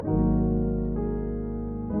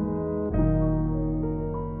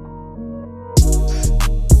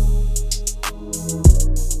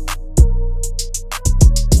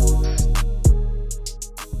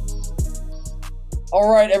All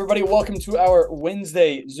right, everybody, welcome to our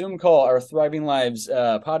Wednesday Zoom call, our Thriving Lives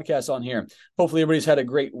podcast on here. Hopefully, everybody's had a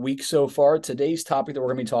great week so far. Today's topic that we're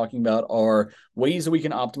going to be talking about are ways that we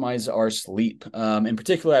can optimize our sleep. In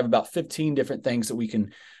particular, I have about 15 different things that we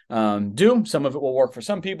can do. Some of it will work for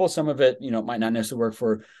some people. Some of it, might not necessarily work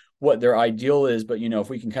for what their ideal is. But, if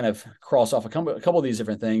we can kind of cross off a couple of these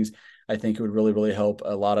different things, I think it would really, really help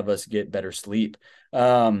a lot of us get better sleep.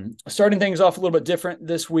 Starting things off a little bit different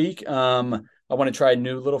this week. I want to try a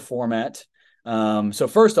new little format. So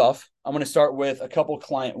first off, I'm going to start with a couple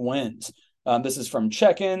client wins. This is from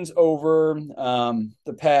check-ins over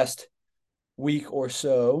the past week or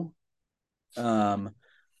so. First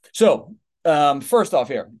off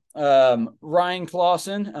here, Ryan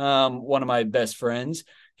Clausen, one of my best friends.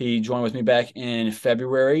 He joined with me back in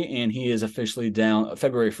February, and he is officially down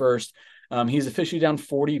February 1st. He's officially down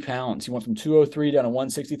 40 pounds. He went from 203 down to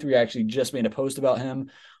 163. I actually just made a post about him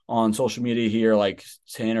on social media here like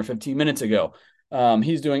 10 or 15 minutes ago.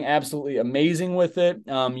 He's doing absolutely amazing with it.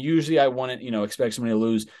 Usually I wouldn't, expect somebody to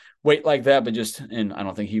lose weight like that, but and I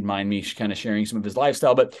don't think he'd mind me kind of sharing some of his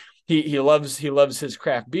lifestyle, but he loves his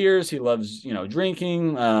craft beers. He loves,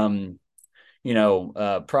 drinking,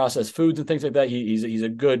 processed foods and things like that. He's a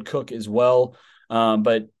good cook as well.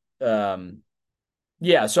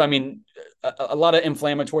 Yeah, so I mean, a lot of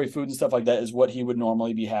inflammatory foods and stuff like that is what he would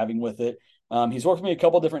normally be having with it. He's worked with me a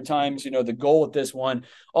couple different times. The goal with this one,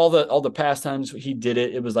 all the past times he did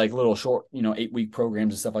it, it was like little short, 8-week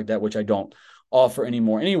programs and stuff like that, which I don't offer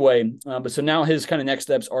anymore anyway. But so now his kind of next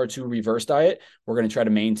steps are to reverse diet. We're going to try to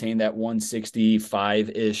maintain that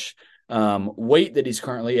 165-ish weight that he's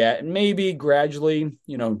currently at, and maybe gradually,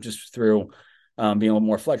 just through being a little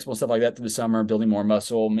more flexible, stuff like that through the summer, building more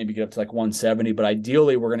muscle, maybe get up to like 170. But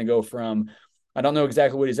ideally, we're going to go from, I don't know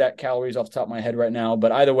exactly what he's at calories off the top of my head right now,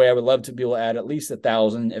 but either way, I would love to be able to add at least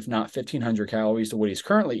 1,000, if not 1,500 calories to what he's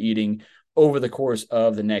currently eating over the course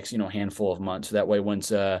of the next, handful of months. So that way, once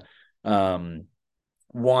the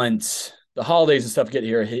holidays and stuff get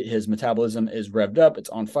here, his metabolism is revved up, it's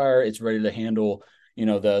on fire, it's ready to handle,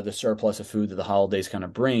 the surplus of food that the holidays kind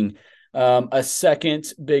of bring. A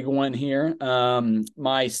second big one here.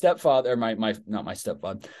 My stepfather, not my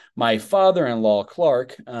stepfather, my father-in-law,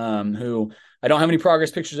 Clark, who I don't have any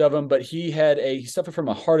progress pictures of him, but he suffered from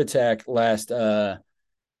a heart attack last, I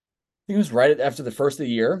think it was right after the first of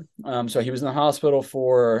the year. So he was in the hospital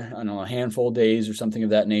for, I don't know, a handful of days or something of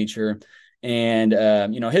that nature. And,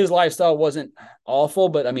 his lifestyle wasn't awful,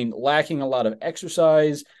 but I mean, lacking a lot of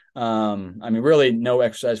exercise. Really no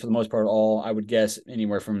exercise for the most part at all. I would guess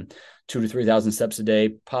anywhere from 2,000 to 3,000 steps a day,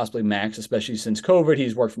 possibly max, especially since COVID.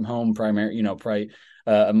 He's worked from home probably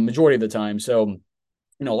a majority of the time. So,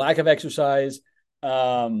 lack of exercise.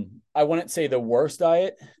 I wouldn't say the worst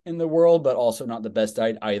diet in the world, but also not the best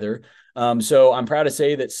diet either. So I'm proud to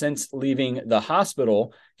say that since leaving the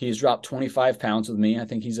hospital, he's dropped 25 pounds with me. I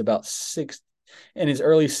think he's about in his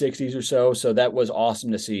early 60s or so. So that was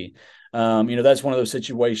awesome to see. That's one of those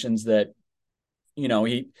situations that, he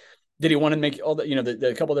want to make all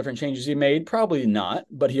the couple different changes he made? Probably not,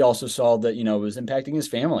 but he also saw that, it was impacting his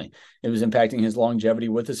family. It was impacting his longevity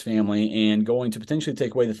with his family and going to potentially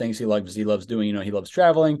take away the things he loves doing. He loves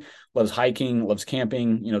traveling, loves hiking, loves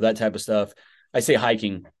camping, that type of stuff. I say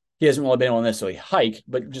hiking. He hasn't really been able to necessarily hike,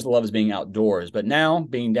 but just loves being outdoors. But now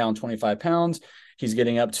being down 25 pounds, he's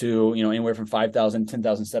getting up to, anywhere from 5,000,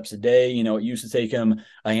 10,000 steps a day. It used to take him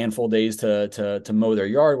a handful of days to mow their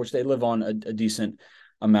yard, which they live on a decent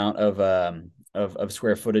amount of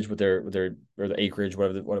square footage with their or the acreage,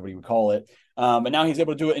 whatever you would call it. But now he's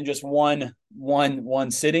able to do it in just one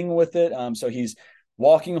sitting with it. So he's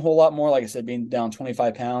walking a whole lot more. Like I said, being down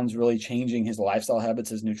 25 pounds, really changing his lifestyle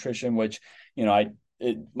habits, his nutrition, which,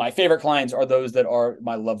 my favorite clients are those that are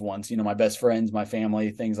my loved ones, my best friends, my family,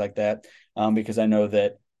 things like that. Because I know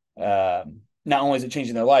that not only is it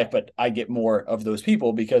changing their life, but I get more of those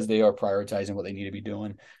people because they are prioritizing what they need to be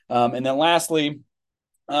doing. And then lastly,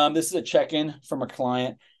 this is a check-in from a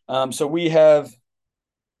client. So we have,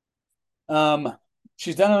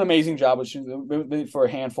 she's done an amazing job, which she's been for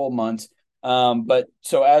a handful of months. But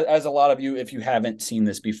so as a lot of you, if you haven't seen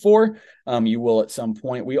this before, you will at some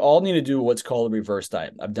point. We all need to do what's called a reverse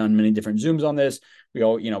diet. I've done many different Zooms on this. We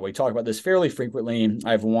all, we talk about this fairly frequently.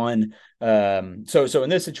 I've won. So in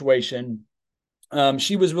this situation,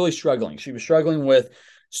 she was really struggling. She was struggling with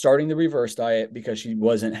starting the reverse diet because she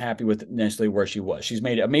wasn't happy with necessarily where she was. She's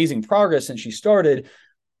made amazing progress since she started,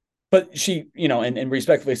 but she, and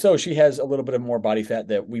respectfully so, she has a little bit of more body fat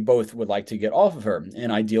that we both would like to get off of her.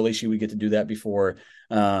 And ideally she would get to do that before,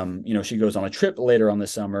 she goes on a trip later on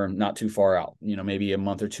this summer, not too far out, maybe a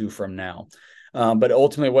month or two from now. But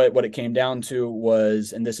ultimately, what it came down to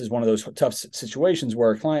was, and this is one of those tough situations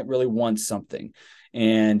where a client really wants something.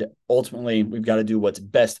 And ultimately, we've got to do what's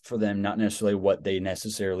best for them, not necessarily what they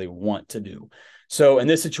necessarily want to do. So in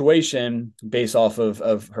this situation, based off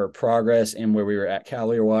of her progress and where we were at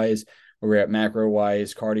calorie wise, where we we're at macro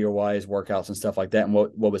wise, cardio wise, workouts and stuff like that, and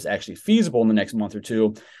what was actually feasible in the next month or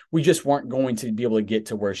two, we just weren't going to be able to get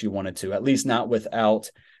to where she wanted to, at least not without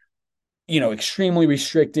extremely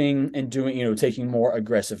restricting and doing, taking more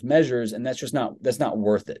aggressive measures. And that's not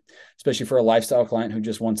worth it, especially for a lifestyle client who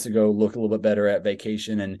just wants to go look a little bit better at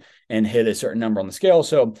vacation and hit a certain number on the scale.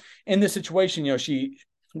 So in this situation,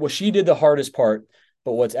 she did the hardest part,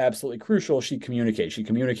 but what's absolutely crucial, she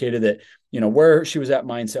communicated that, where she was at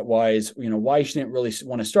mindset wise, why she didn't really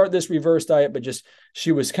want to start this reverse diet, but just,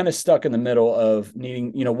 she was kind of stuck in the middle of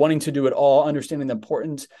needing, wanting to do it all, understanding the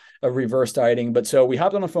importance of reverse dieting. But so we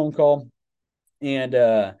hopped on a phone call. And,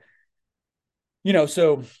 so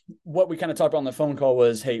what we kind of talked about on the phone call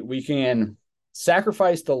was, hey, we can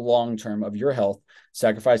sacrifice the long-term of your health,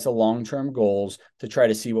 sacrifice the long-term goals to try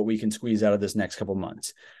to see what we can squeeze out of this next couple of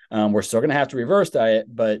months. We're still going to have to reverse diet,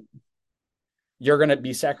 but you're going to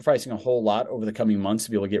be sacrificing a whole lot over the coming months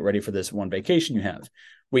to be able to get ready for this one vacation you have.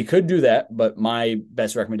 We could do that, but my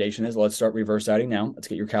best recommendation is let's start reverse dieting now. Let's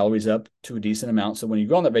get your calories up to a decent amount. So when you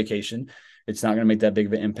go on that vacation, it's not going to make that big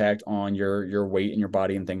of an impact on your weight and your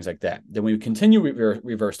body and things like that. Then we continue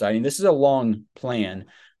reverse dieting. This is a long plan,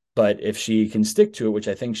 but if she can stick to it, which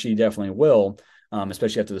I think she definitely will,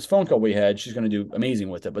 especially after this phone call we had, she's going to do amazing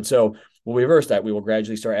with it. But so we'll reverse that. We will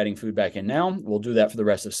gradually start adding food back in now. We'll do that for the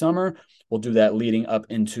rest of summer. We'll do that leading up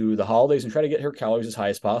into the holidays and try to get her calories as high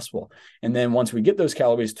as possible. And then once we get those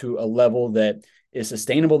calories to a level that is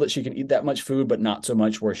sustainable, that she can eat that much food, but not so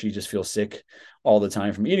much where she just feels sick all the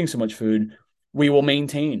time from eating so much food, we will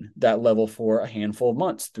maintain that level for a handful of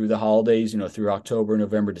months through the holidays, through October,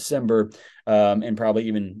 November, December, and probably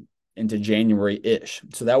even into January-ish.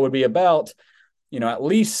 So that would be about, at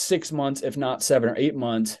least 6 months, if not 7 or 8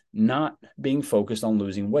 months, not being focused on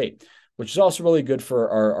losing weight, which is also really good for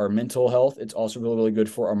our mental health. It's also really, really good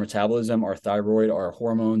for our metabolism, our thyroid, our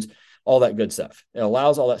hormones, all that good stuff. It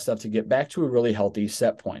allows all that stuff to get back to a really healthy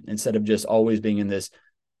set point instead of just always being in this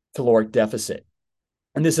caloric deficit.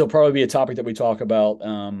 And this will probably be a topic that we talk about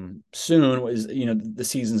soon, is, the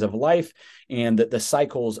seasons of life and the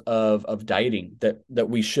cycles of dieting that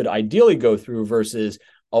we should ideally go through versus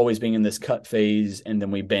always being in this cut phase. And then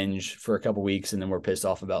we binge for a couple of weeks and then we're pissed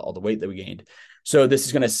off about all the weight that we gained. So this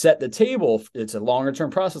is going to set the table. It's a longer term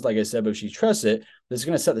process, like I said, but if she trusts it, this is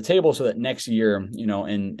going to set the table so that next year,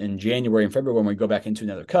 in January and February, when we go back into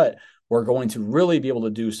another cut, we're going to really be able to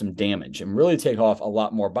do some damage and really take off a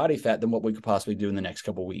lot more body fat than what we could possibly do in the next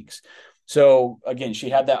couple of weeks. So again, she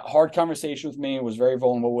had that hard conversation with me, was very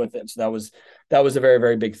vulnerable with it. So that was a very,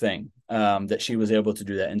 very big thing, that she was able to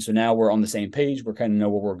do that. And so now we're on the same page. We're kind of know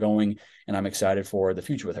where we're going, and I'm excited for the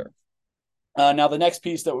future with her. Now, the next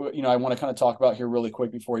piece that, I want to kind of talk about here really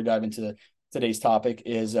quick before we dive into today's topic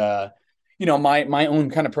is, my own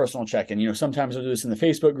kind of personal check-in. Sometimes I'll do this in the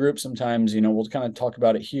Facebook group. Sometimes, we'll kind of talk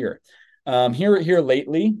about it here. Here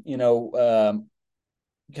lately,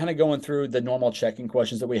 kind of going through the normal check-in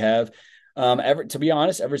questions that we have. To be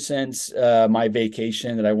honest, ever since my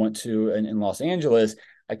vacation that I went to in Los Angeles,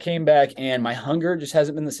 I came back and my hunger just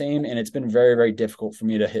hasn't been the same, and it's been very, very difficult for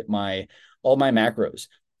me to hit all my macros.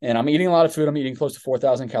 And I'm eating a lot of food. I'm eating close to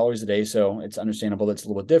 4,000 calories a day, so it's understandable that's a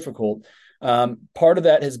little bit difficult. Part of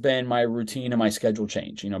that has been my routine and my schedule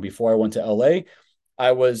change. Before I went to LA,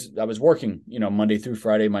 I was working, Monday through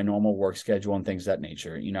Friday, my normal work schedule and things of that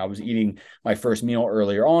nature. I was eating my first meal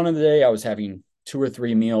earlier on in the day. I was having 2 or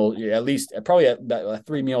 3 meals, at least probably about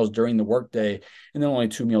 3 meals during the workday, and then only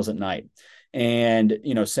 2 meals at night. And,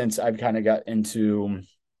 since I've kind of got into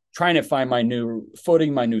trying to find my new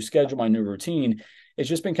footing, my new schedule, my new routine, it's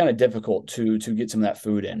just been kind of difficult to get some of that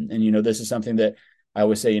food in. And, this is something that I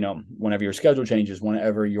always say, whenever your schedule changes,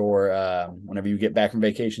 whenever you get back from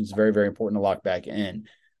vacation, it's very, very important to lock back in.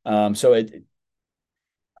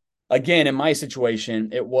 Again, in my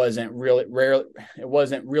situation, it wasn't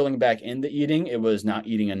reeling back into eating. It was not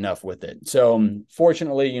eating enough with it. So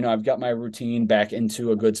fortunately, I've got my routine back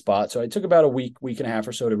into a good spot. So it took about a week and a half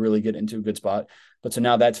or so to really get into a good spot. But so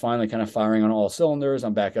now that's finally kind of firing on all cylinders.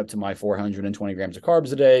 I'm back up to my 420 grams of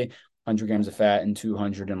carbs a day, 100 grams of fat, and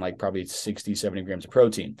 200 and probably 60, 70 grams of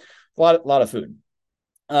protein. A lot of food.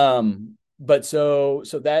 But so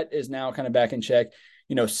that is now kind of back in check.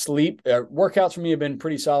 sleep workouts for me have been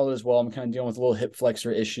pretty solid as well. I'm kind of dealing with a little hip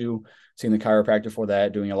flexor issue, seeing the chiropractor for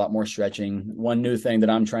that, doing a lot more stretching. One new thing that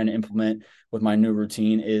I'm trying to implement with my new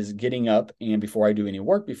routine is getting up and before I do any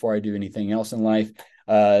work, before I do anything else in life,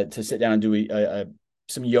 to sit down and do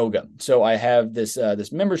some yoga. So I have this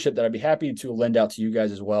membership that I'd be happy to lend out to you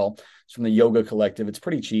guys as well. It's from the Yoga Collective. It's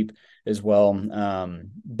pretty cheap as well,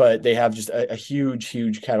 but they have just a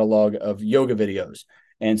huge catalog of yoga videos.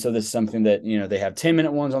 And so this is something that, they have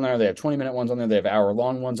 10-minute ones on there. They have 20-minute ones on there. They have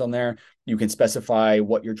hour-long ones on there. You can specify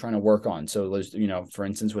what you're trying to work on. So there's, for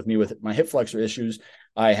instance, with me with my hip flexor issues,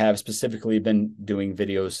 I have specifically been doing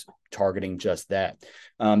videos targeting just that.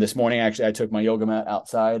 This morning, actually, I took my yoga mat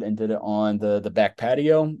outside and did it on the back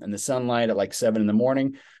patio, and the sunlight at like 7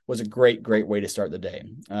 a.m. was a great way to start the day.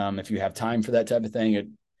 If you have time for that type of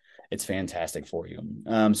thing, it's fantastic for you.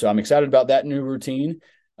 So I'm excited about that new routine.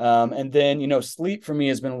 And then, sleep for me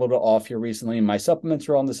has been a little bit off here recently. My supplements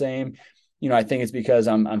are all the same. I think it's because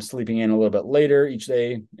I'm sleeping in a little bit later each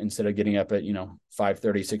day instead of getting up at,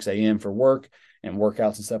 5:30, 6 a.m. for work and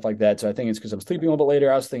workouts and stuff like that. So I think it's because I'm sleeping a little bit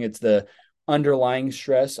later. I also think it's the underlying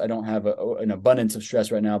stress. I don't have an abundance of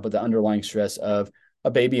stress right now, but the underlying stress of a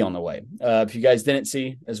baby on the way. If you guys didn't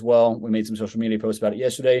see as well, we made some social media posts about it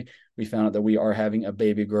yesterday. We found out that we are having a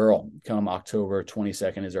baby girl come October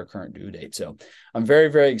 22nd is our current due date. So I'm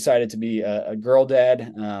very excited to be a girl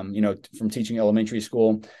dad, from teaching elementary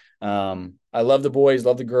school. I love the boys,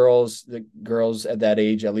 love the girls. The girls at that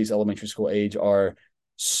age, at least elementary school age, are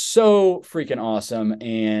so freaking awesome.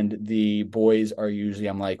 And the boys are usually,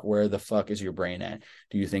 I'm like, where the fuck is your brain at?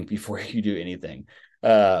 Do you think before you do anything?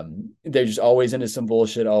 They're just always into some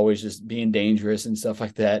bullshit, always just being dangerous and stuff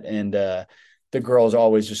like that. And the girls are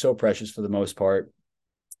always just so precious for the most part.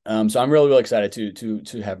 So I'm really excited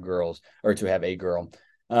to have girls, or to have a girl.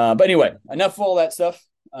 But anyway, enough of all that stuff.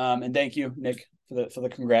 And thank you, Nick, for the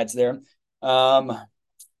congrats there.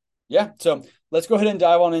 Yeah, so let's go ahead and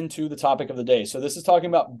dive on into the topic of the day. So this is talking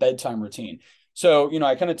about bedtime routine. So,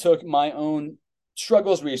 I kind of took my own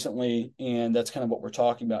struggles recently, and that's kind of what we're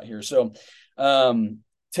talking about here. So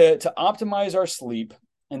to optimize our sleep,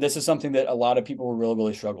 and this is something that a lot of people will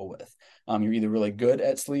really struggle with. You're either really good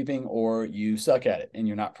at sleeping or you suck at it and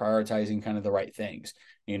you're not prioritizing kind of the right things.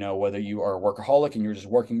 Whether you are a workaholic and you're just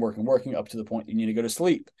working up to the point you need to go to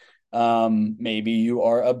sleep. Maybe you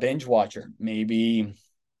are a binge watcher. Maybe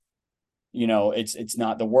it's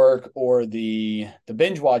not the work or the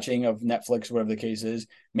binge watching of Netflix, whatever the case is.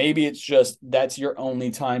 Maybe it's just that's your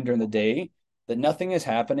only time during the day that nothing is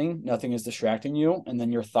happening, nothing is distracting you, and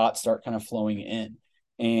then your thoughts start kind of flowing in.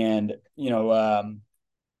 And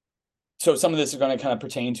so some of this is going to kind of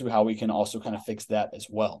pertain to how we can also kind of fix that as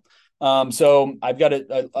well. So I've got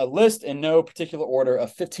a list in no particular order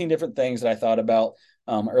of 15 different things that I thought about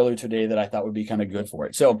earlier today that I thought would be kind of good for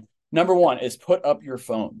it. So number one is put up your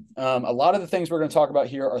phone. A lot of the things we're going to talk about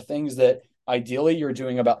here are things that ideally you're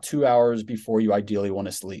doing about 2 hours before you ideally want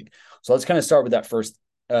to sleep. So let's kind of start with that first,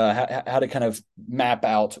 how to kind of map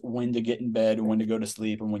out when to get in bed and when to go to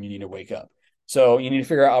sleep and when you need to wake up. So you need to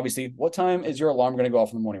figure out, obviously, what time is your alarm going to go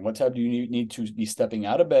off in the morning? What time do you need to be stepping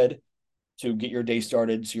out of bed to get your day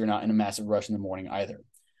started so you're not in a massive rush in the morning either?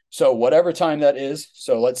 So whatever time that is,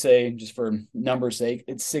 so let's say, just for numbers' sake,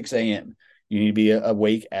 it's 6 a.m. You need to be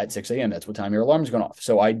awake at 6 a.m. That's what time your alarm is going off.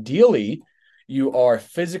 So ideally, you are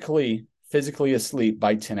physically asleep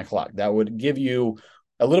by 10 o'clock. That would give you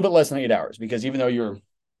a little bit less than 8 hours, because even though you're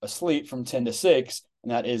asleep from 10 to 6,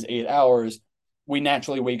 and that is 8 hours, we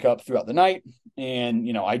naturally wake up throughout the night. And,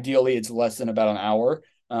 ideally it's less than about an hour.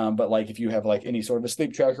 But like if you have like any sort of a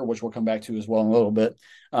sleep tracker, which we'll come back to as well in a little bit,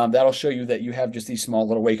 that'll show you that you have just these small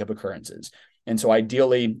little wake up occurrences. And so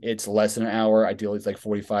ideally it's less than an hour. Ideally it's like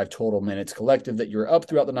 45 total minutes collective that you're up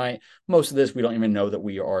throughout the night. Most of this, we don't even know that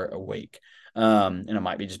we are awake. And it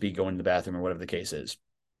might be just be going to the bathroom or whatever the case is.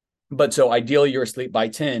 But so ideally you're asleep by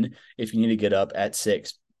 10 if you need to get up at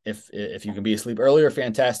 6. If you can be asleep earlier,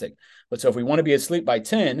 fantastic. But so if we want to be asleep by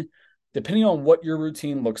 10, depending on what your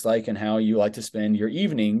routine looks like and how you like to spend your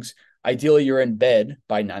evenings, ideally you're in bed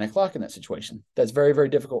by 9 o'clock in that situation. That's very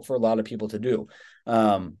difficult for a lot of people to do.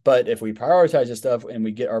 But if we prioritize this stuff and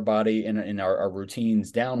we get our body and our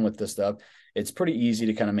routines down with this stuff, it's pretty easy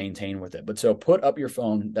to kind of maintain with it. But so put up your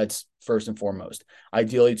phone. That's first and foremost.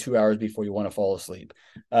 Ideally 2 hours before you want to fall asleep.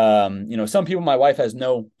 Some people, my wife has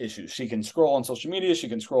no issues. She can scroll on social media. She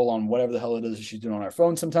can scroll on whatever the hell it is that she's doing on her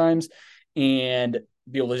phone sometimes and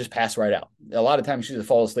be able to just pass right out. A lot of times she just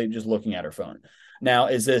fall asleep just looking at her phone. Now,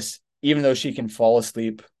 is this, even though she can fall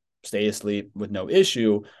asleep, stay asleep with no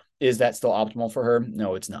issue, Is that still optimal for her?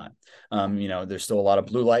 No, it's not. There's still a lot of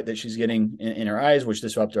blue light that she's getting in her eyes, which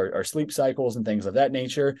disrupt our sleep cycles and things of that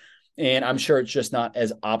nature. And I'm sure it's just not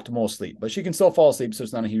as optimal sleep, but she can still fall asleep. So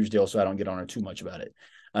it's not a huge deal. So I don't get on her too much about it.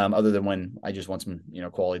 Other than when I just want some,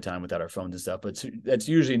 quality time without our phones and stuff. But that's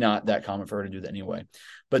usually not that common for her to do that anyway.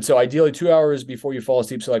 But so ideally 2 hours before you fall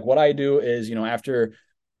asleep. So like what I do is,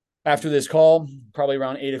 after this call, probably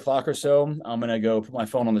around 8 o'clock or so, I'm going to go put my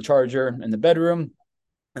phone on the charger in the bedroom.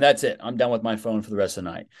 And that's it. I'm done with my phone for the rest of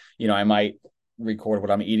the night. I might record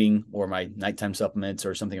what I'm eating or my nighttime supplements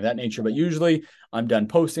or something of that nature. But usually I'm done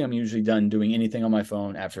posting. I'm usually done doing anything on my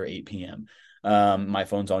phone after 8 p.m. My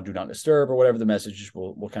phone's on do not disturb or whatever the message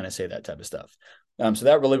will kind of say, that type of stuff. So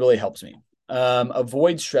that really, really helps me.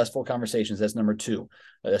 Avoid stressful conversations. That's number 2.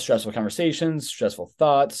 Stressful conversations, stressful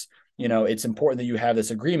thoughts. It's important that you have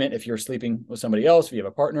this agreement if you're sleeping with somebody else, if you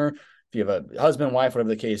have a partner, if you have a husband, wife, whatever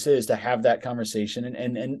the case is, to have that conversation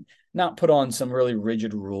and not put on some really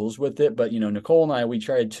rigid rules with it. But, Nicole and I, we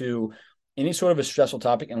tried to, any sort of a stressful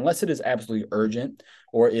topic, unless it is absolutely urgent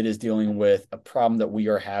or it is dealing with a problem that we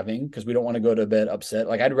are having, because we don't want to go to bed upset.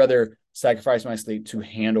 Like I'd rather sacrifice my sleep to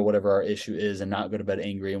handle whatever our issue is and not go to bed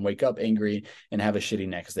angry and wake up angry and have a shitty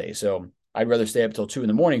next day. So I'd rather stay up till 2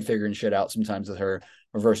 a.m. figuring shit out sometimes with her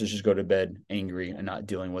versus just go to bed angry and not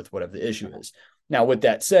dealing with whatever the issue is. Now, with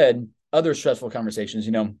that said, other stressful conversations,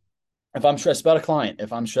 if I'm stressed about a client,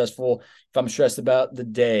 if I'm stressed about the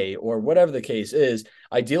day or whatever the case is,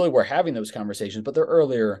 ideally we're having those conversations, but they're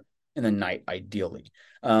earlier in the night, ideally.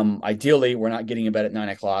 Ideally, we're not getting in bed at 9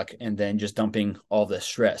 o'clock and then just dumping all this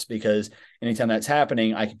stress, because anytime that's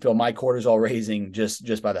happening, I can feel my cortisol raising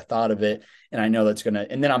just by the thought of it. And I know that's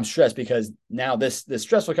and then I'm stressed because now this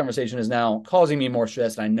stressful conversation is now causing me more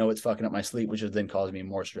stress. And I know it's fucking up my sleep, which is then causing me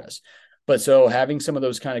more stress. But so having some of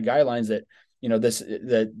those kind of guidelines that,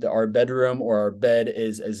 our bedroom or our bed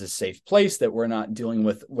is a safe place, that we're not dealing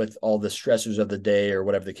with all the stressors of the day or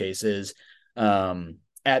whatever the case is,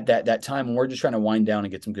 at that time when we're just trying to wind down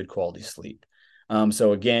and get some good quality sleep.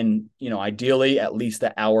 So again, ideally at least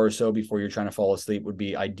an hour or so before you're trying to fall asleep would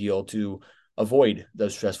be ideal to avoid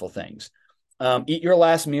those stressful things. Eat your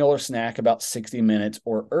last meal or snack about 60 minutes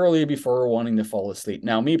or early before wanting to fall asleep.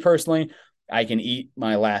 Now, me personally, I can eat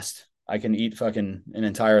fucking an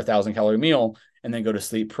entire 1,000-calorie meal and then go to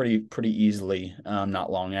sleep pretty easily,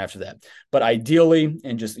 not long after that. But ideally,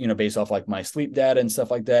 and just, based off like my sleep data and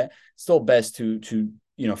stuff like that, still best to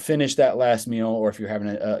finish that last meal, or if you're having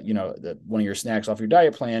one of your snacks off your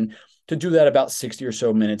diet plan, to do that about 60 or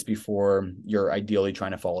so minutes before you're ideally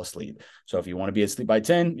trying to fall asleep. So if you want to be asleep by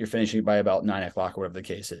 10, you're finishing by about 9 o'clock, or whatever the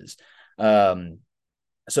case is. So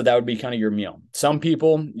that would be kind of your meal. Some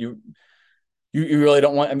people, you really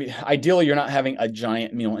don't want, ideally you're not having a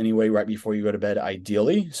giant meal anyway right before you go to bed,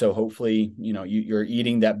 ideally. So hopefully, you're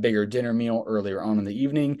eating that bigger dinner meal earlier on in the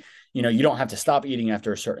evening. You don't have to stop eating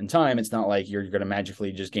after a certain time. It's not like you're going to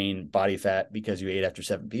magically just gain body fat because you ate after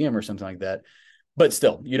 7 p.m. or something like that. But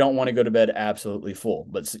still, you don't want to go to bed absolutely full,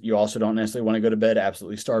 but you also don't necessarily want to go to bed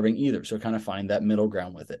absolutely starving either. So kind of find that middle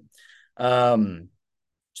ground with it. So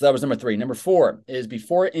that was number 3. Number 4 is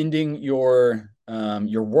before ending your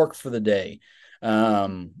work for the day. I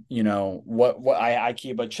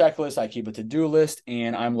keep a checklist, I keep a to-do list,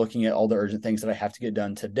 and I'm looking at all the urgent things that I have to get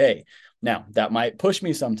done today. Now, that might push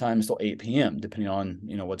me sometimes till 8 p.m., depending on,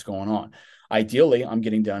 what's going on. Ideally, I'm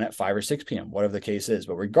getting done at 5 or 6 p.m., whatever the case is.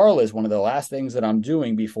 But regardless, one of the last things that I'm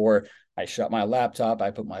doing before I shut my laptop,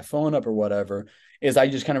 I put my phone up or whatever, is I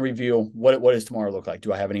just kind of review what does tomorrow look like?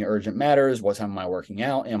 Do I have any urgent matters? What time am I working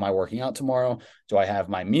out? Am I working out tomorrow? Do I have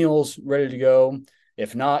my meals ready to go?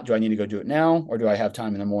 If not, do I need to go do it now, or do I have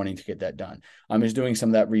time in the morning to get that done? I'm just doing some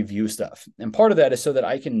of that review stuff. And part of that is so that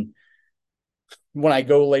I can, when I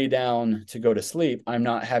go lay down to go to sleep, I'm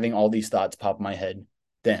not having all these thoughts pop in my head.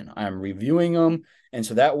 Then I'm reviewing them. And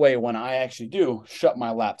so that way, when I actually do shut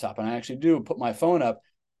my laptop and I actually do put my phone up,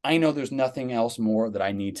 I know there's nothing else more that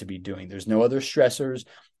I need to be doing. There's no other stressors.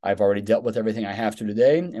 I've already dealt with everything I have to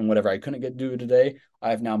today. And whatever I couldn't get due today,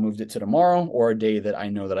 I've now moved it to tomorrow or a day that I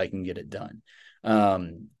know that I can get it done.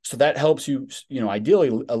 So that helps you,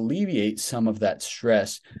 ideally alleviate some of that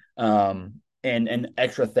stress, and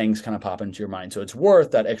extra things kind of pop into your mind. So it's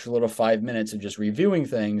worth that extra little 5 minutes of just reviewing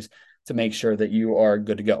things to make sure that you are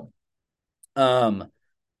good to go.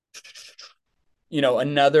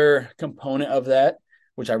 Another component of that,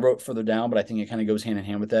 which I wrote further down, but I think it kind of goes hand in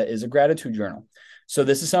hand with that, is a gratitude journal. So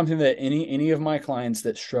this is something that any of my clients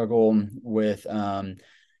that struggle with,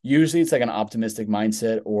 usually it's like an optimistic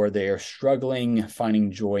mindset, or they are struggling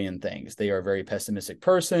finding joy in things. They are a very pessimistic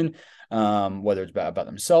person. whether it's about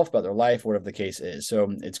themselves, about their life, whatever the case is.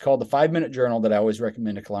 So it's called the 5 Minute Journal that I always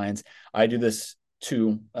recommend to clients. I do this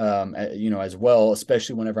too, as well,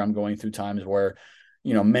 especially whenever I'm going through times where,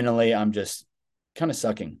 mentally I'm just kind of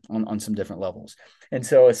sucking on some different levels. And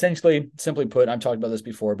so essentially, simply put, I've talked about this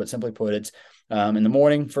before, but simply put, it's in the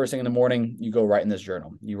morning, first thing in the morning, you go write in this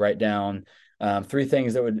journal. You write down 3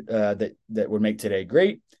 things that would make today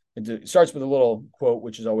great. It starts with a little quote,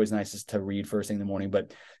 which is always nice to read first thing in the morning,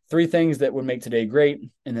 but 3 things that would make today great,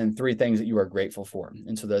 and then 3 things that you are grateful for.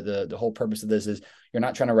 And so the whole purpose of this is you're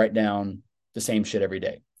not trying to write down the same shit every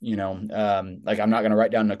day. Like I'm not going to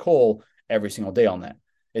write down Nicole every single day on that.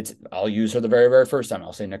 I'll use her the very, very first time.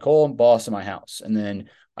 I'll say, Nicole, boss in my house. And then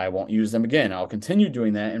I won't use them again. I'll continue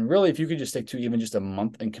doing that. And really, if you could just stick to even just a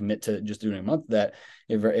month and commit to just doing a month of that,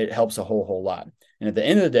 it helps a whole lot. And at the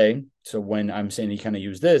end of the day, so when I'm saying you kind of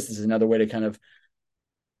use this is another way to kind of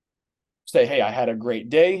say, hey, I had a great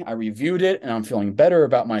day. I reviewed it and I'm feeling better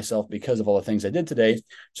about myself because of all the things I did today.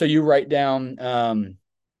 So you write down,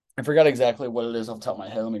 I forgot exactly what it is off the top of my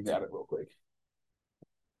head. Let me grab it real quick.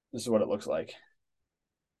 This is what it looks like.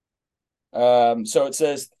 So it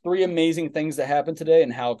says 3 amazing things that happened today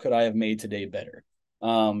and how could I have made today better?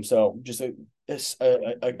 So just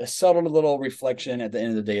a subtle little reflection at the end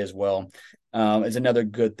of the day as well is another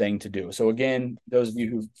good thing to do. So again, those of you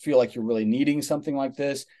who feel like you're really needing something like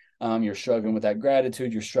this, you're struggling with that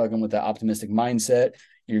gratitude, you're struggling with that optimistic mindset,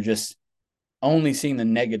 you're just only seeing the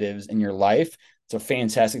negatives in your life. It's a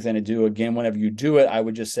fantastic thing to do. Again, whenever you do it, I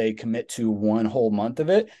would just say commit to 1 whole month of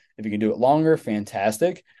it. If you can do it longer,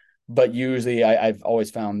 fantastic. But usually I've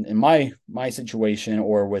always found in my situation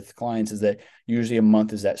or with clients is that usually a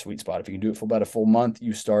month is that sweet spot. If you can do it for about a full month,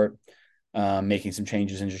 you start making some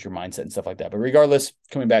changes in just your mindset and stuff like that. But regardless,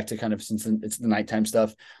 coming back to kind of, since it's the nighttime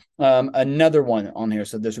stuff, another one on here.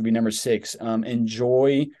 So this would be number 6,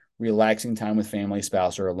 enjoy relaxing time with family,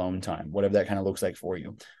 spouse, or alone time, whatever that kind of looks like for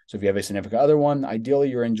you. So if you have a significant other one, ideally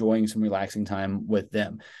you're enjoying some relaxing time with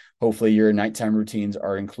them. Hopefully your nighttime routines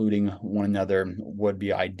are including one another would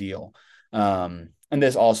be ideal. And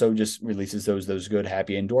this also just releases those good,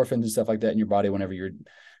 happy endorphins and stuff like that in your body whenever you're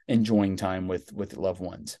enjoying time with loved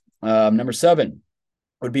ones. Number 7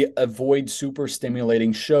 would be avoid super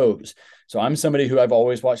stimulating shows. So I'm somebody who I've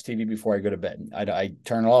always watched TV before I go to bed. I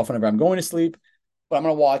turn it off whenever I'm going to sleep, but I'm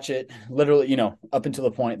going to watch it literally, up until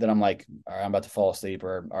the point that I'm like, all right, I'm about to fall asleep,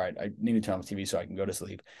 or all right, I need to turn on the TV so I can go to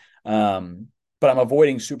sleep. But I'm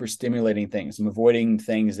avoiding super stimulating things. I'm avoiding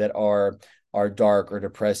things that are dark or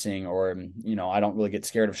depressing, or, I don't really get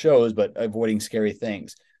scared of shows, but avoiding scary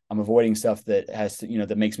things. I'm avoiding stuff that has to,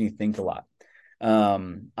 that makes me think a lot.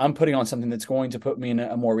 I'm putting on something that's going to put me in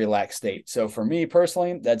a more relaxed state. So for me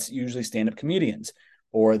personally, that's usually stand-up comedians,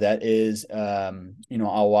 or that is,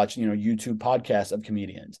 I'll watch, YouTube podcasts of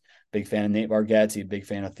comedians. Big fan of Nate Bargatze, big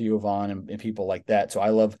fan of Theo Von and people like that. So I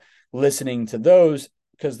love listening to those,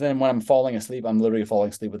 because then when I'm falling asleep, I'm literally falling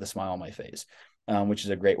asleep with a smile on my face, which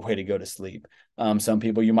is a great way to go to sleep. Some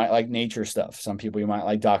people, you might like nature stuff. Some people, you might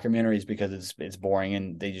like documentaries because it's boring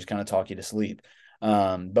and they just kind of talk you to sleep.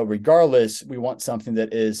 But regardless, we want something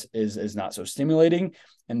that is not so stimulating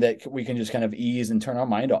and that we can just kind of ease and turn our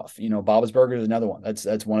mind off. Bob's Burgers is another one.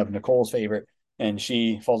 That's one of Nicole's favorite, and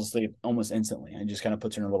she falls asleep almost instantly and just kind of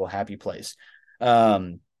puts her in a little happy place.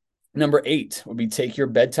 Number 8 would be take your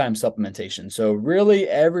bedtime supplementation. So really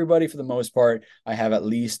everybody, for the most part, I have at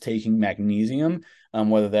least taking magnesium,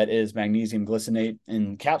 whether that is magnesium glycinate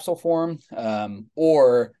in capsule form,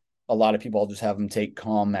 or a lot of people I'll just have them take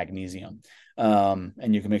Calm Magnesium.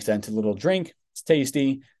 And you can mix that into a little drink. It's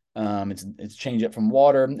tasty. It's change it from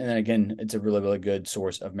water. And then again, it's a really, really good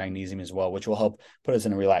source of magnesium as well, which will help put us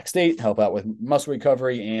in a relaxed state, help out with muscle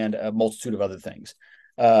recovery and a multitude of other things.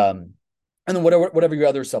 And then whatever your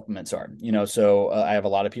other supplements are, so I have a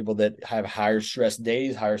lot of people that have higher stress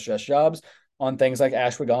days, higher stress jobs on things like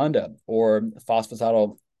ashwagandha or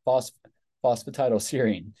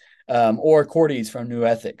phosphatidylserine, or Cordy's from New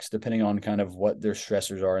Ethics, depending on kind of what their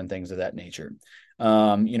stressors are and things of that nature.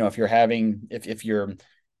 If you're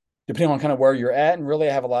depending on kind of where you're at, and really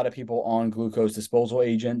I have a lot of people on glucose disposal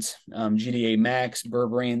agents, GDA Max,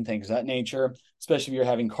 berberine, things of that nature, especially if you're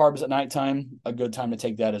having carbs at nighttime, a good time to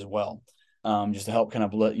take that as well. Just to help kind of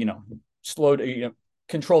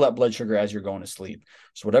control that blood sugar as you're going to sleep.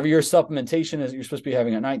 So whatever your supplementation is you're supposed to be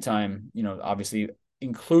having at nighttime, obviously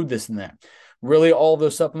include this in that. Really, all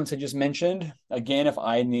those supplements I just mentioned, again, if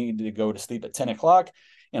I need to go to sleep at 10 o'clock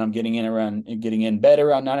and I'm getting in bed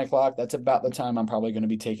around 9 o'clock, that's about the time I'm probably going to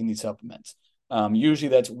be taking these supplements. Usually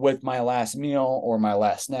that's with my last meal or my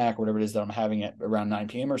last snack, whatever it is that I'm having at around 9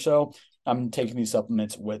 p.m. or so. I'm taking these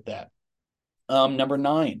supplements with that. Number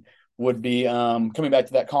 9 would be coming back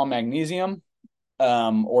to that Calm Magnesium,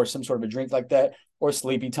 or some sort of a drink like that, or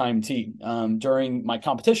sleepy time tea. During my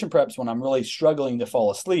competition preps, when I'm really struggling to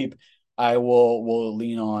fall asleep, I will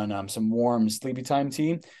lean on some warm sleepy time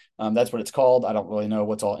tea. That's what it's called. I don't really know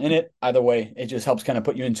what's all in it. Either way, it just helps kind of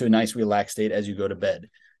put you into a nice relaxed state as you go to bed.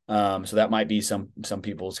 So that might be some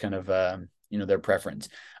people's kind of their preference.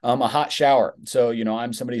 A hot shower. So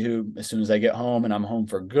I'm somebody who, as soon as I get home and I'm home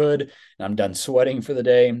for good and I'm done sweating for the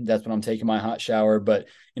day, that's when I'm taking my hot shower. But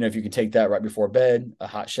if you can take that right before bed, a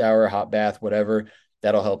hot shower, a hot bath, whatever,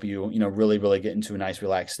 that'll help you really really get into a nice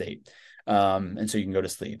relaxed state, and so you can go to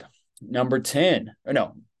sleep. Number 10, or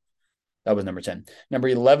no, that was number 10. Number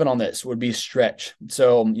 11 on this would be stretch.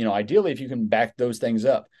 So, ideally, if you can back those things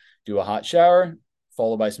up, do a hot shower,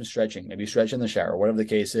 followed by some stretching, maybe stretch in the shower, whatever the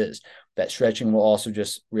case is. That stretching will also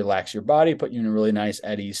just relax your body, put you in a really nice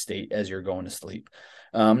at ease state as you're going to sleep.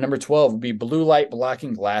 Number 12 would be blue light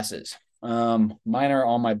blocking glasses. Mine are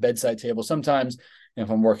on my bedside table. Sometimes if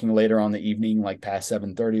I'm working later on the evening, like past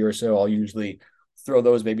 7:30 or so, I'll usually throw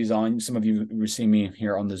those babies on. Some of you who see me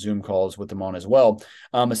here on the Zoom calls with them on as well.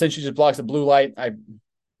 Essentially just blocks the blue light. I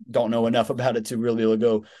don't know enough about it to really be able to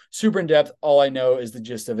go super in depth. All I know is the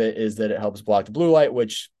gist of it is that it helps block the blue light,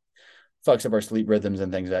 which fucks up our sleep rhythms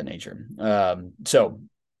and things of that nature. You can,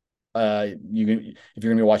 if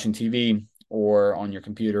you're going to be watching TV or on your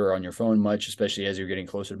computer or on your phone much, especially as you're getting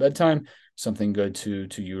closer to bedtime, something good to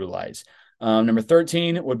utilize. Number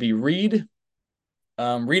 13 would be read.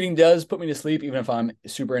 Reading does put me to sleep, even if I'm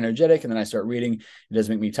super energetic and then I start reading, it does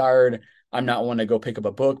make me tired. I'm not one to go pick up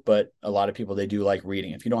a book, but a lot of people, they do like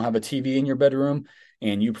reading. If you don't have a TV in your bedroom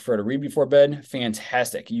and you prefer to read before bed,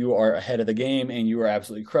 fantastic. You are ahead of the game and you are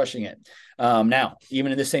absolutely crushing it. Now,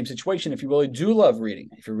 even in the same situation, if you really do love reading,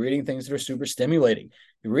 if you're reading things that are super stimulating,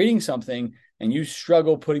 you're reading something and you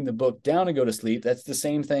struggle putting the book down and go to sleep, that's the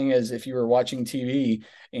same thing as if you were watching TV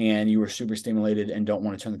and you were super stimulated and don't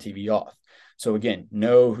want to turn the TV off. So again,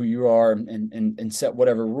 know who you are and set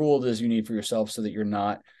whatever rule it is you need for yourself so that you're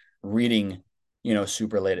not reading,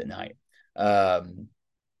 super late at night. I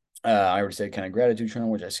already said kind of gratitude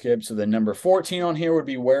journal, which I skipped. So the number 14 on here would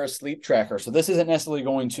be wear a sleep tracker. So this isn't necessarily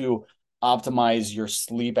going to optimize your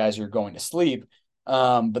sleep as you're going to sleep,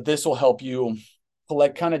 but this will help you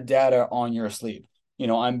collect kind of data on your sleep.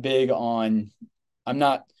 I'm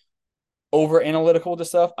not over analytical to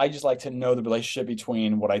stuff. I just like to know the relationship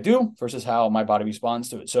between what I do versus how my body responds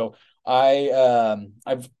to it. So I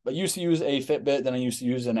used to use a Fitbit, then I used to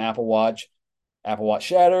use an Apple Watch. Apple Watch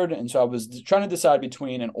shattered, and so I was trying to decide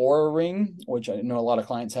between an Oura Ring, which I know a lot of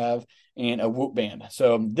clients have, and a Whoop Band.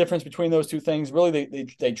 So the difference between those two things, really,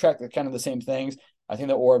 they track kind of the same things. I think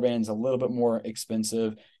the Oura Band is a little bit more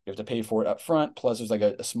expensive. You have to pay for it up front. Plus, there's like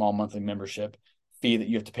a small monthly membership fee that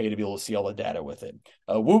you have to pay to be able to see all the data with it.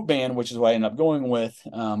 A Whoop Band, which is what I ended up going with.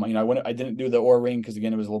 I didn't do the Oura Ring because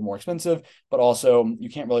again, it was a little more expensive, but also you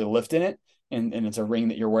can't really lift in it, and it's a ring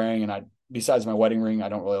that you're wearing. And besides my wedding ring, I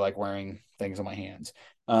don't really like wearing things on my hands.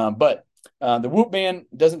 But the Whoop Band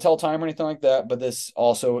doesn't tell time or anything like that, but this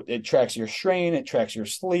also, it tracks your strain, it tracks your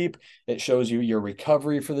sleep, it shows you your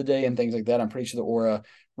recovery for the day and things like that. I'm pretty sure the Oura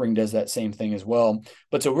Ring does that same thing as well.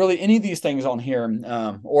 But so really any of these things on here,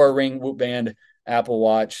 Oura Ring, Whoop Band, Apple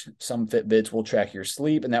Watch, some Fitbits will track your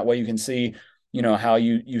sleep, and that way you can see how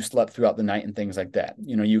you slept throughout the night and things like that.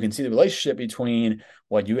 You can see the relationship between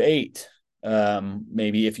what you ate,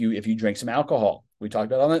 maybe if you drink some alcohol. We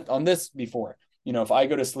talked about on this before. If I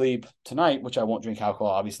go to sleep tonight, which I won't drink alcohol,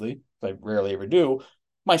 obviously, I rarely ever do,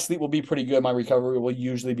 my sleep will be pretty good. My recovery will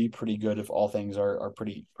usually be pretty good if all things are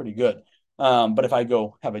pretty good. But if I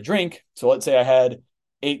go have a drink, so let's say I had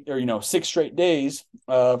 6 straight days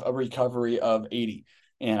of a recovery of 80,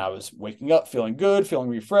 and I was waking up feeling good, feeling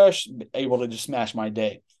refreshed, able to just smash my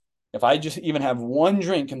day. If I just even have one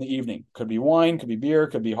drink in the evening, could be wine, could be beer,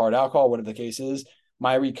 could be hard alcohol, whatever the case is,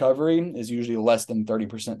 my recovery is usually less than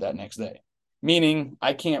 30% that next day. Meaning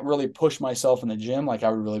I can't really push myself in the gym like I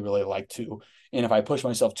would really, really like to. And if I push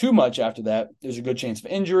myself too much after that, there's a good chance of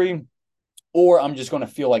injury, or I'm just going to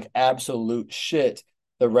feel like absolute shit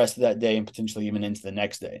the rest of that day and potentially even into the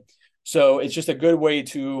next day. So it's just a good way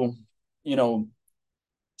to,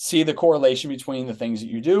 see the correlation between the things that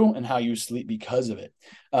you do and how you sleep because of it.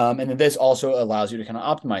 And then this also allows you to kind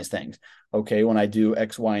of optimize things. Okay, when I do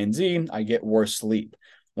X, Y, and Z, I get worse sleep.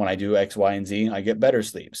 When I do X, Y, and Z, I get better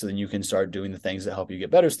sleep. So then you can start doing the things that help you get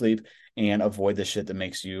better sleep and avoid the shit that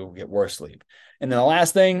makes you get worse sleep. And then the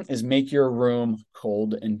last thing is make your room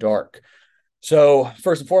cold and dark. So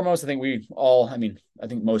first and foremost, I think we all, I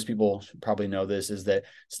think most people should probably know this, is that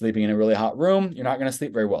sleeping in a really hot room, you're not going to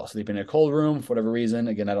sleep very well. Sleeping in a cold room, for whatever reason,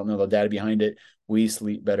 again, I don't know the data behind it, we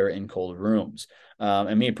sleep better in cold rooms.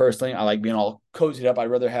 And me personally, I like being all cozied up.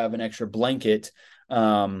 I'd rather have an extra blanket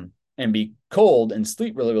and be cold and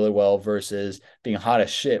sleep really, really well versus being hot as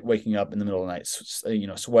shit, waking up in the middle of the night,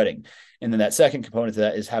 sweating. And then that second component to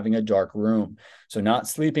that is having a dark room. So not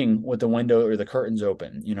sleeping with the window or the curtains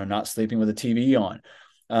open, not sleeping with the TV on.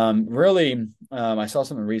 I saw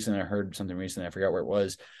something recent. I heard something recent. I forgot where it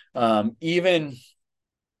was. Even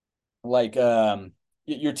like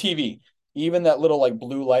your TV, even that little like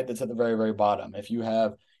blue light that's at the very, very bottom. If you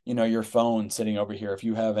have, your phone sitting over here, if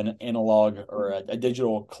you have an analog or a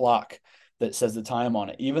digital clock that says the time on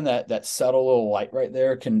it, even that subtle little light right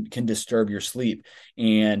there can disturb your sleep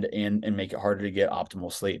and make it harder to get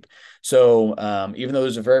optimal sleep. So even though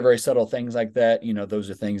those are very, very subtle things like that, those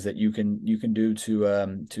are things that you can do to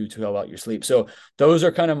help out your sleep. So those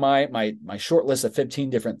are kind of my short list of 15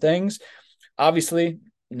 different things. Obviously,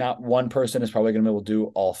 not one person is probably going to be able to do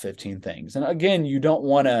all 15 things. And again, you don't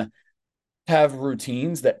want to have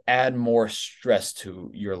routines that add more stress to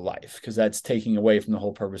your life, because that's taking away from the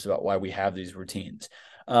whole purpose about why we have these routines.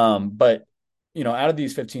 But out of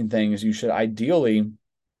these 15 things, you should ideally,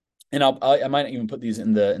 and I might even put these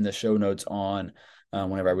in the show notes on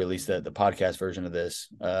whenever I release the podcast version of this,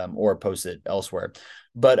 or post it elsewhere.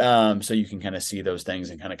 But so you can kind of see those things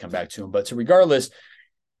and kind of come back to them. But so regardless,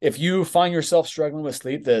 if you find yourself struggling with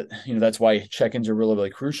sleep, that's why check-ins are really, really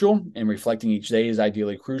crucial, and reflecting each day is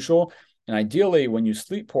ideally crucial. And ideally, when you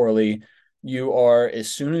sleep poorly, you are, as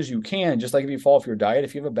soon as you can, just like if you fall off your diet,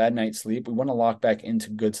 if you have a bad night's sleep, we want to lock back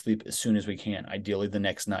into good sleep as soon as we can, ideally the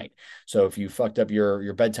next night. So if you fucked up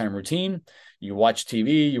your bedtime routine, you watch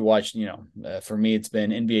TV, you watch, for me, it's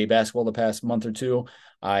been NBA basketball the past month or two.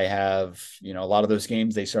 I have, a lot of those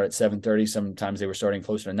games, they start at 7:30. Sometimes they were starting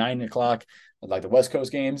closer to 9 o'clock, like the West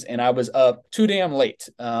Coast games, and I was up too damn late.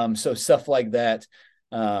 So stuff like that,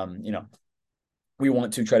 we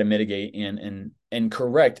want to try to mitigate and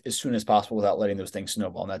correct as soon as possible without letting those things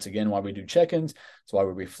snowball. And that's again why we do check-ins. That's why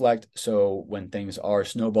we reflect. So when things are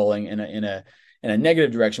snowballing in a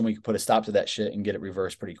negative direction, we can put a stop to that shit and get it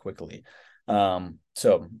reversed pretty quickly.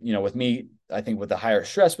 So with me, I think with the higher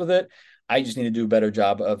stress with it, I just need to do a better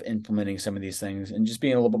job of implementing some of these things and just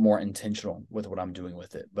being a little bit more intentional with what I'm doing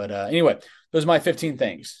with it. But anyway, those are my 15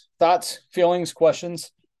 things. Thoughts, feelings,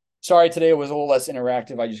 questions? Sorry, today it was a little less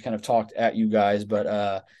interactive. I just kind of talked at you guys.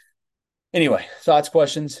 But anyway, thoughts,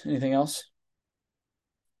 questions, anything else?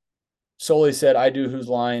 Solely said, I do whose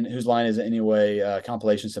line is it anyway,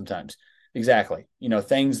 compilation sometimes. Exactly.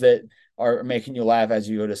 Things that are making you laugh as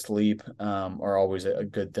you go to sleep are always a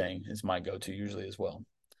good thing. It's my go-to usually as well.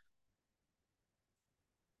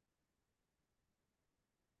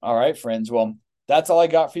 All right, friends. Well, that's all I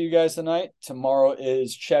got for you guys tonight. Tomorrow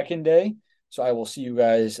is check-in day. So I will see you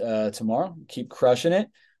guys tomorrow. Keep crushing it.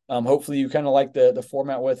 Hopefully you kind of like the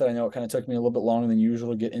format with it. I know it kind of took me a little bit longer than usual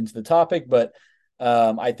to get into the topic, but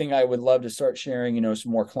I think I would love to start sharing,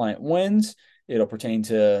 some more client wins. It'll pertain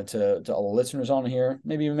to all the listeners on here.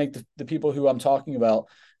 Maybe even make the people who I'm talking about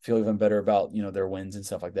feel even better about, their wins and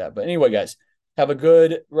stuff like that. But anyway, guys, have a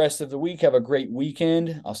good rest of the week. Have a great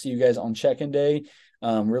weekend. I'll see you guys on check-in day.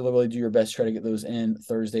 Really, really do your best to try to get those in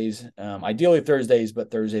Thursdays, ideally Thursdays, but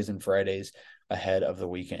Thursdays and Fridays ahead of the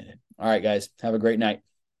weekend. All right, guys, have a great night.